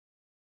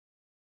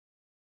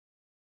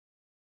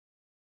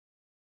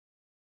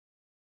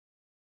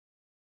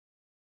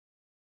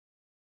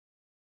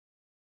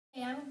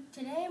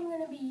Today I'm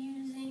going to be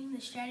using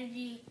the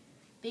strategy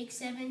Big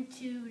 7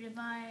 to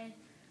divide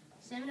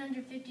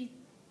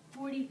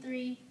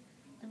 743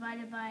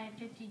 divided by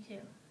 52.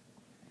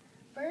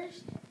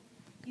 First,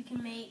 you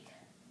can make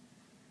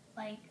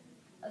like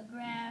a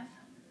graph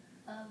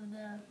of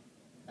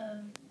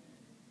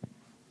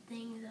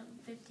things of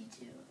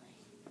 52.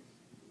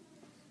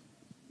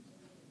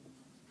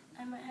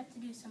 I might have to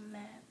do some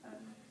math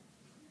on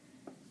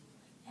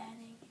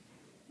adding.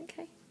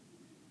 Okay.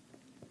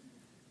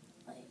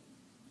 Like,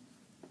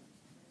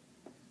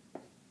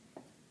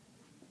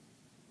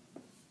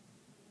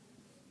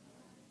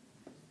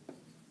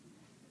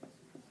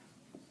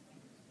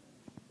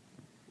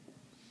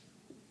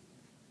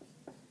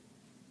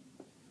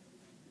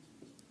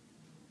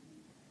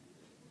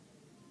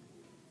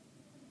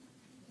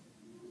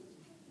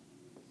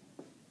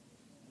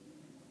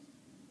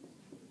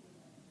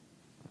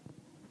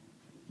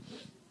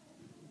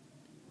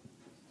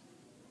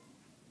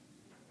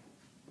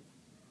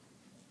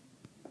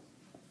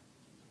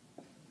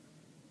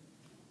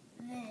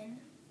 then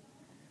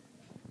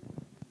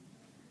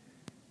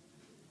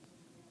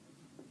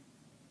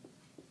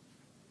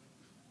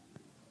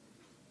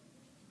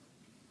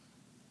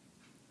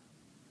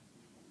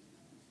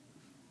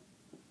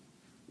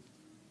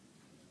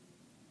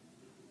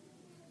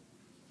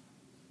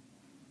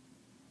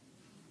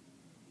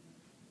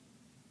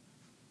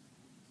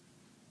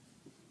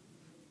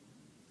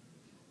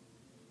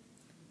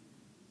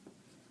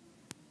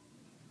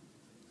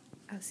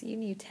Oh, so you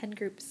knew 10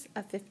 groups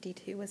of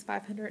 52 was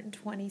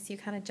 520, so you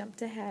kind of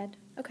jumped ahead.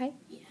 Okay.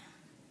 yeah.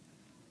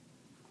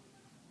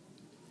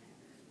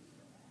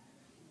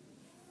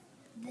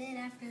 Then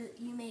after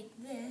you make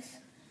this,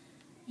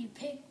 you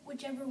pick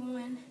whichever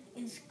one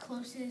is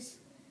closest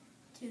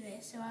to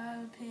this. So I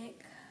would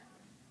pick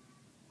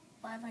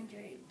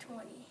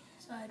 520.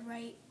 So I'd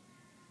write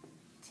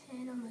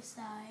 10 on the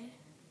side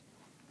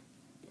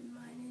and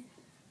minus.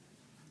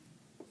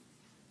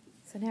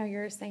 So now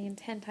you're saying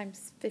 10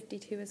 times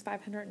 52 is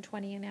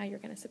 520, and now you're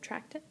going to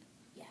subtract it?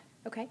 Yeah.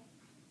 Okay.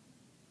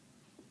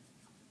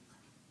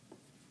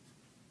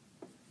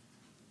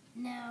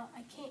 Now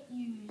I can't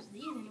use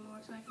these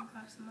anymore, so I can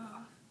cross them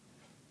off.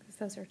 Because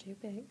those are too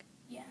big.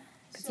 Yeah.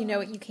 Because you know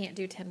what, you can't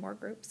do 10 more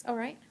groups. All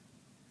right.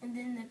 And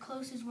then the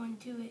closest one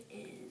to it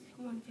is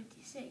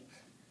 156.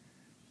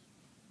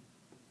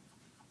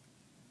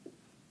 So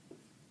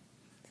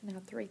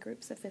now 3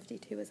 groups of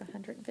 52 is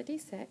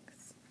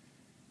 156.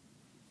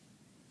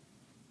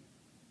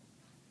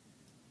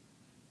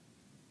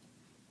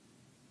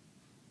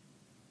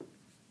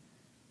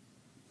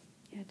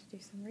 You had to do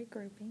some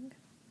regrouping.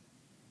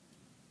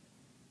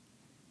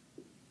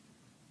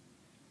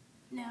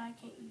 Now I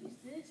can't use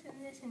this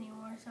and this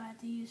anymore, so I have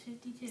to use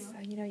 52. So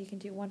you know you can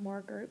do one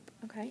more group.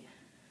 Okay.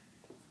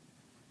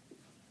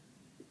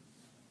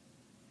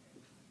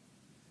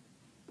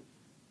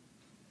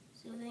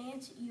 So the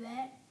answer, you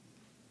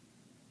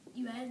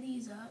add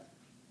these up,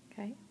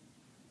 Okay.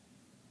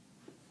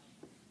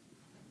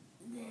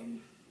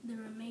 then the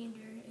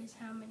remainder is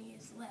how many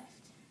is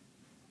left.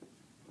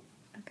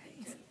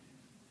 Okay.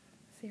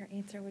 So your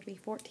answer would be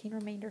 14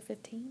 remainder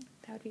 15.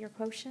 That would be your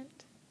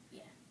quotient.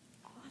 Yeah.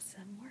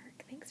 Awesome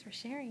work. Thanks for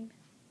sharing.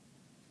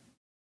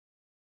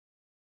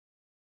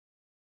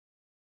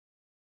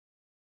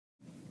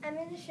 I'm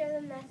going to show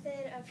the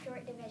method of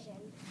short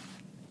division.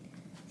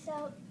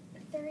 So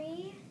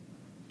 3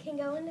 can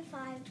go into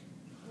 5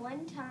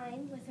 one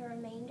time with a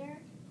remainder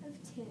of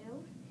 2,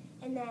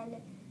 and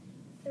then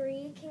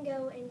 3 can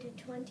go into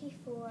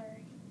 24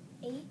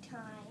 8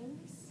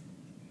 times,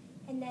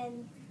 and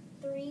then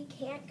 3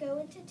 can't go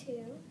into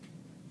 2,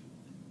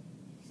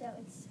 so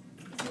it's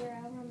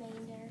 0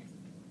 remainder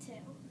 2.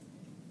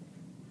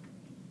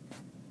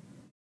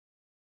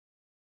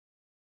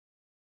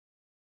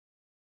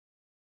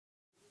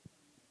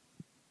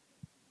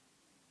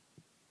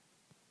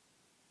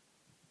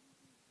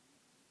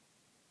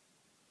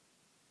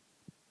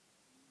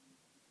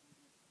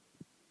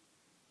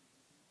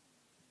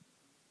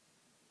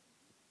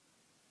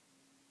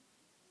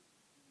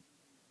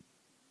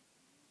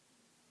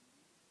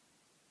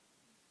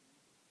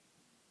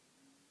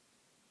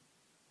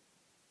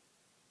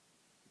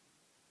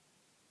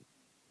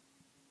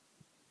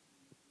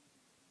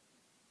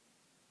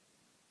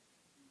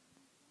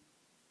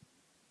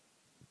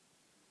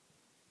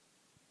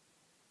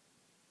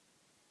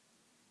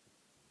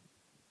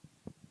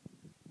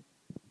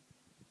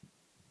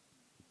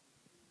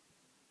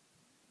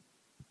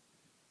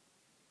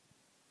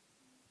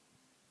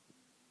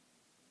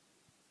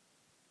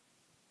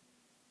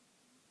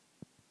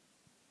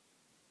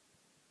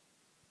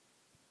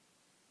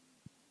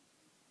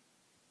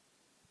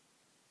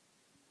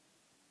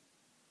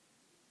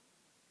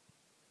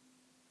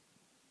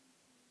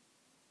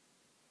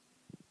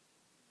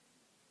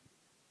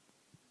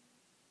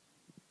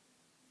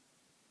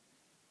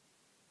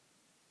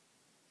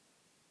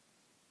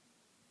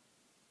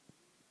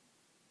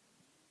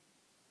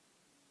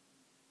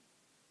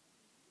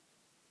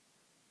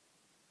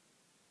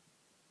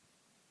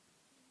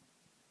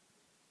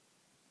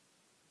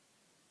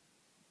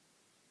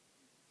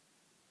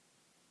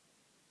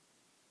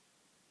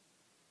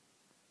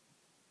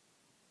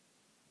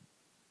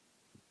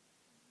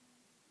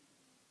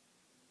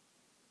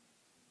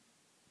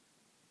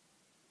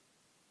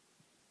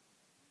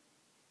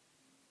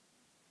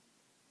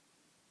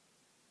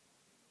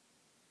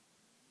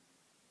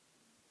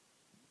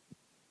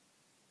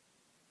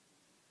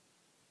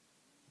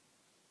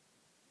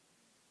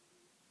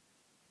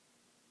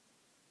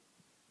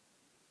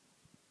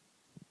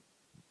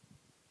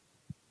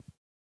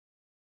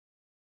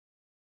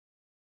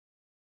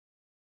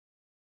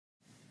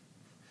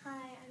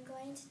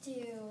 going to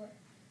do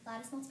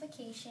lattice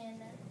multiplication,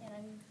 and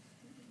I'm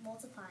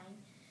multiplying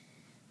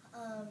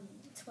 12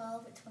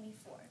 and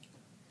 24.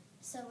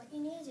 So what you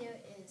need to do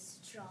is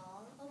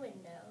draw a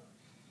window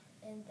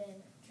and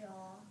then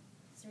draw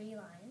 3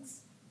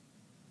 lines.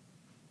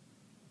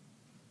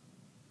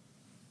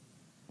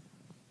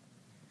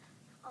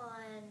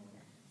 On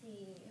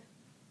the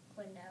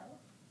window,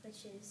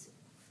 which is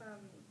from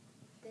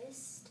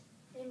this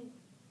and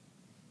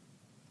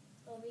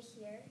over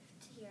here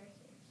to here,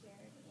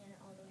 and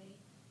all the way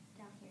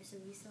down here, so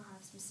we still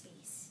have some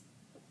space.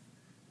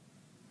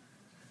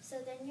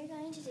 So then you're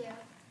going to do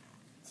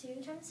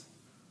 2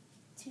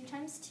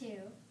 times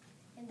 2,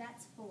 and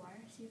that's 4.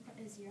 So you put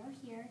a 0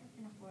 here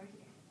and a 4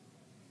 here.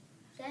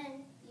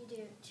 Then you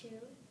do 2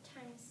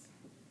 times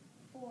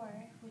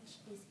 4, which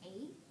is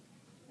 8,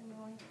 and we're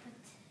going to put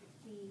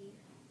the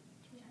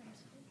 2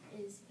 times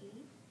 4 is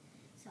 8.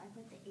 So I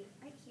put the 8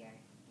 right here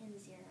and the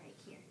 0 right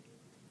here.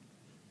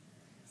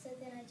 So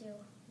then I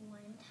do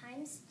 1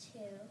 times 2,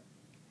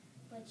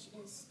 which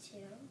is 2.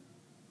 And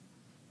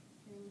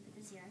then you put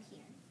the 0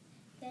 here.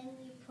 Then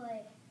you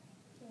put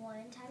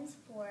 1 times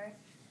 4,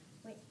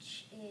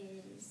 which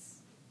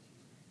is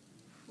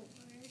 4.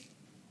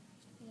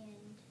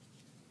 And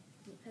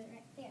you put it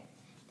right there.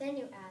 Then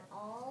you add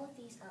all of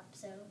these up.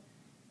 So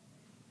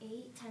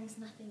 8 times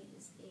nothing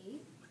is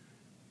 8.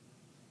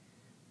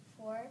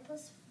 4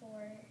 plus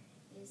 4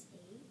 is 8,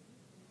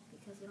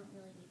 because we don't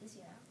really need the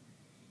 0.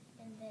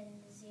 And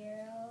then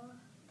 0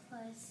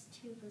 plus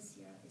 2 plus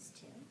 0 is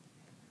 2.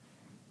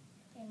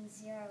 And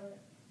 0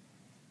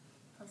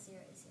 plus 0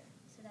 is 0.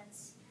 So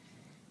that's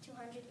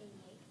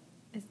 288.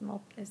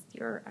 Is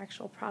your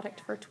actual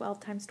product for 12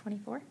 times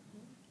 24?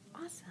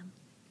 Awesome.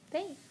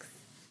 Thanks.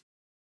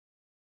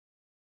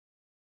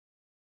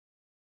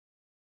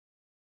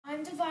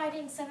 I'm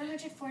dividing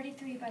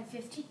 743 by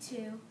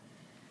 52.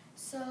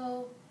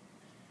 So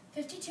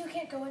 52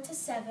 can't go into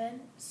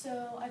 7,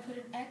 so I put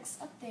an X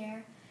up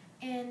there.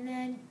 And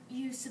then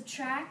you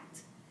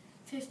subtract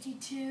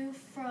 52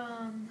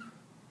 from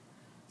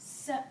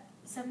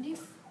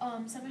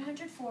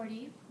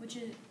 740, which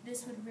is,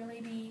 this would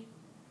really be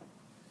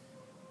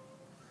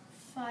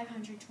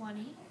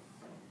 520.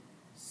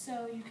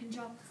 So you can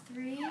drop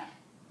 3,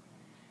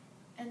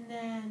 and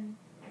then,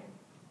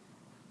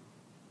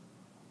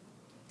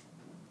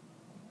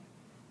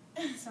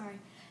 sorry,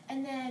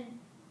 and then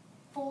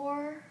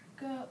 2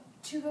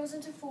 goes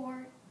into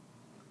 4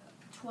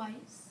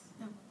 twice.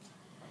 No.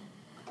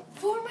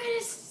 4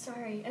 minus,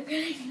 sorry, I'm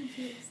getting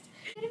confused.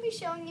 I'm going to be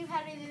showing you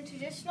how to do the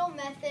traditional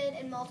method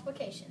in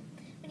multiplication.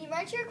 When you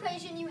write your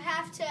equation, you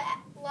have to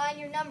line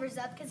your numbers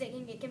up because it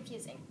can get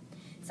confusing.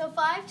 So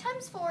 5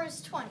 times 4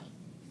 is 20.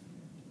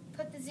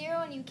 Put the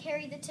 0 and you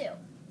carry the 2.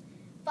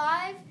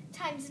 5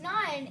 times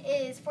 9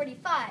 is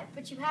 45,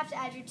 but you have to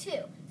add your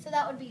 2. So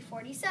that would be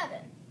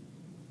 47.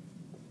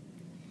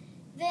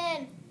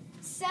 Then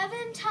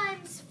 7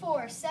 times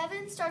 4.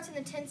 7 starts in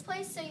the tens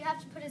place, so you have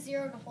to put a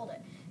 0 to hold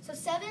it. So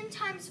 7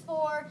 times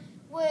 4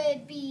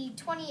 would be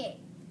 28.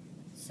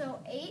 So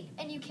 8,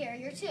 and you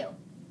carry your 2.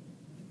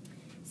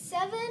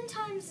 7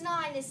 times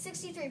 9 is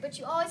 63, but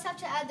you always have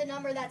to add the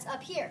number that's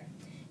up here.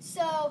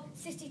 So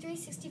 63,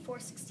 64,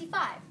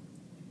 65.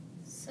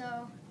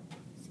 So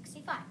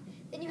 65.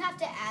 Then you have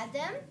to add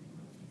them,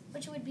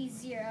 which would be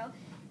 0.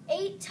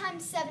 8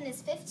 times 7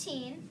 is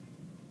 15.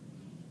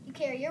 You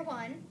carry your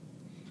 1.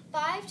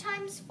 5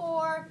 times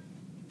 4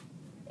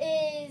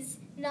 is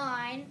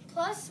 9,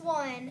 plus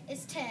 1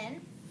 is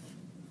 10.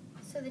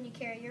 So then you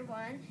carry your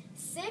 1.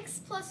 6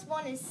 plus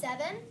 1 is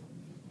 7.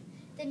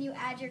 Then you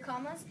add your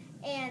commas,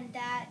 and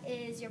that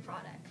is your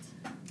product.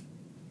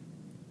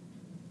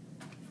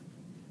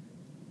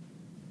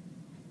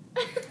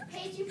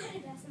 Paige, you put a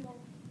decimal.